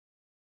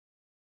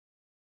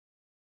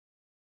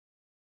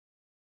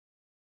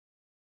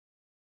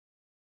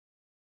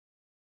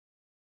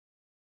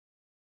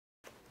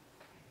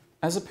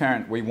As a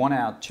parent, we want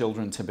our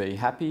children to be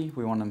happy,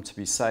 we want them to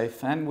be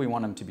safe, and we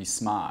want them to be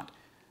smart.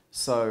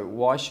 So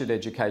why should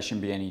education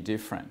be any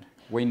different?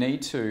 We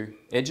need to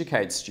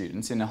educate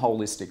students in a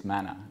holistic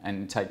manner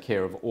and take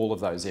care of all of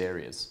those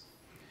areas.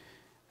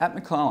 At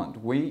McClelland,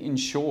 we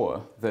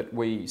ensure that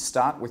we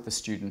start with the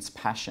student's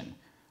passion.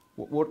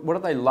 What do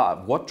they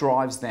love? What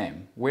drives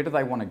them? Where do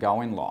they want to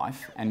go in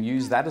life? And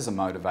use that as a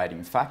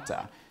motivating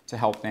factor to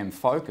help them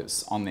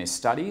focus on their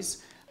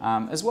studies,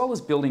 as well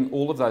as building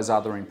all of those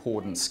other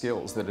important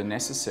skills that are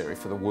necessary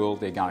for the world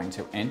they're going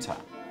to enter.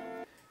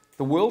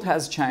 The world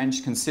has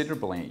changed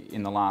considerably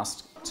in the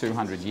last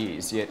 200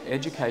 years, yet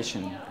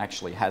education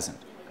actually hasn't.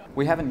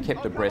 We haven't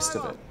kept abreast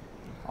of it.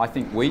 I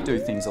think we do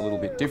things a little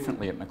bit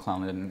differently at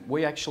McClelland, and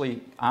we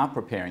actually are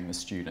preparing the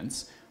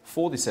students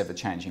for this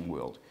ever-changing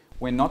world.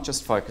 We're not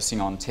just focusing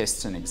on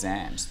tests and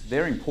exams.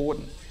 They're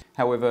important.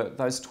 However,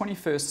 those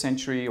 21st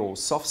century or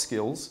soft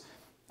skills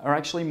are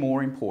actually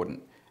more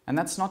important. And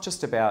that's not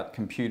just about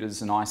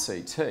computers and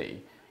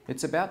ICT.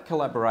 It's about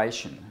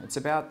collaboration. It's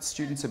about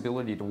students'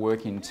 ability to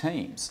work in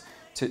teams,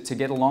 to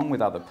get along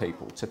with other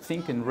people, to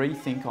think and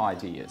rethink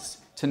ideas,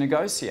 to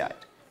negotiate,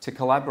 to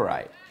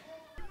collaborate.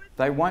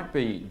 They won't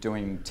be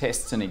doing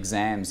tests and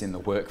exams in the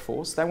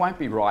workforce. They won't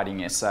be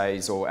writing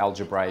essays or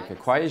algebraic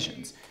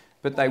equations.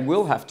 But they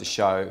will have to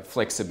show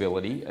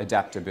flexibility,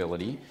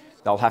 adaptability.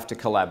 They'll have to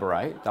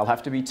collaborate. They'll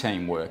have to be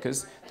team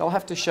workers. They'll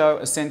have to show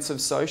a sense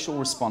of social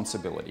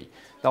responsibility.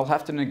 They'll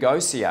have to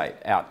negotiate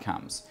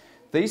outcomes.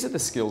 These are the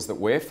skills that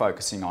we're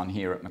focusing on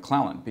here at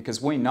McClelland,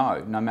 because we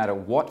know no matter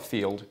what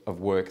field of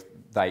work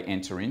they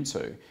enter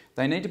into,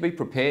 they need to be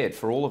prepared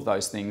for all of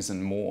those things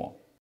and more.